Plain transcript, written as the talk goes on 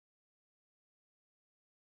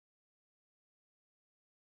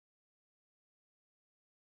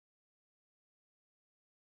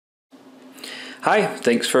Hi,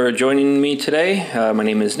 thanks for joining me today. My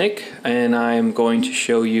name is Nick and I'm going to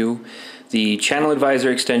show you the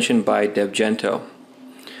ChannelAdvisor extension by Magento.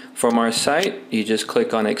 From our site, you just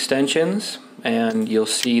click on extensions and you'll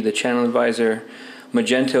see the ChannelAdvisor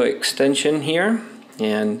Magento extension here.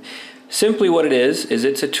 And simply what it is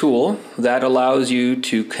it's a tool that allows you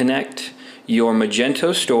to connect your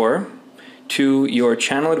Magento store to your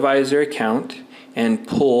ChannelAdvisor account and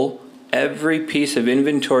pull every piece of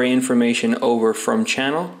inventory information over from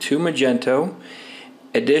Channel to Magento.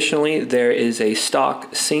 Additionally, there is a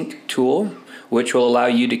stock sync tool which will allow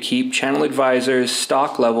you to keep ChannelAdvisor's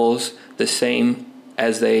stock levels the same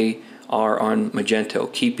as they are on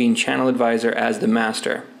Magento, keeping ChannelAdvisor as the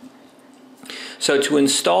master. So to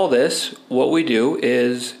install this, what we do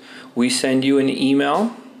is we send you an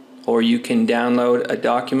email, or you can download a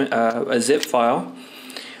document, a zip file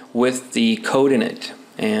with the code in it.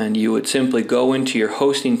 And you would simply go into your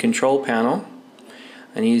hosting control panel,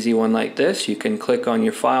 an easy one like this. You can click on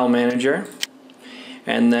your file manager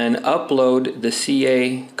and then upload the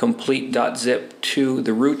ca complete.zip to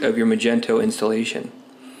the root of your Magento installation.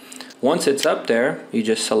 Once it's up there, you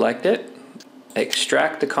just select it,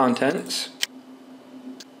 extract the contents,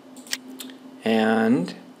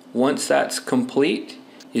 and once that's complete,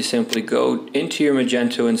 you simply go into your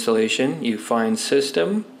Magento installation, you find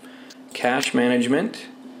System, Cache Management,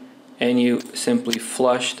 and you simply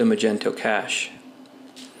flush the Magento cache.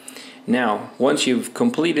 Now, once you've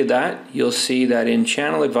completed that, you'll see that in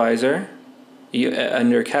ChannelAdvisor,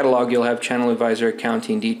 under Catalog, you'll have ChannelAdvisor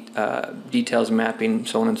accounting details, mapping,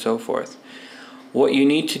 so on and so forth. What you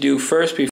need to do first